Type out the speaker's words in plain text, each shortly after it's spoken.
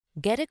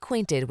Get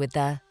acquainted with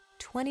the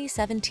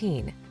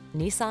 2017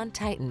 Nissan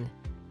Titan.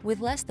 With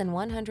less than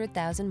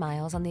 100,000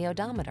 miles on the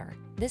odometer,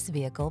 this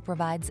vehicle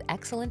provides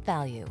excellent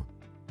value.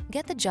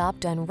 Get the job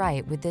done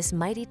right with this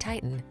mighty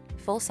Titan.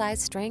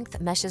 Full-size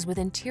strength meshes with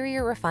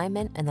interior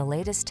refinement and the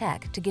latest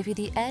tech to give you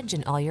the edge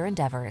in all your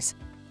endeavors.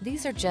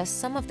 These are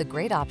just some of the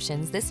great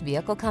options this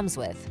vehicle comes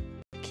with: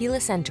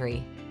 keyless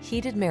entry,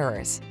 heated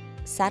mirrors,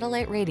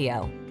 satellite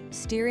radio,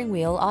 steering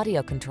wheel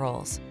audio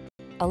controls,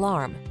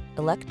 alarm,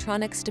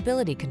 electronic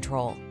stability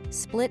control,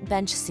 split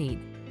bench seat,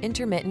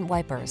 intermittent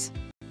wipers,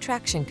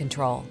 traction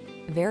control,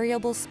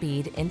 variable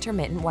speed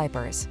intermittent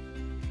wipers.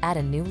 Add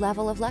a new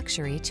level of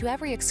luxury to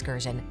every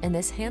excursion in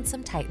this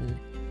handsome Titan.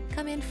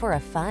 Come in for a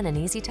fun and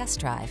easy test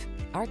drive.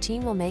 Our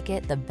team will make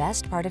it the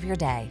best part of your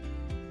day.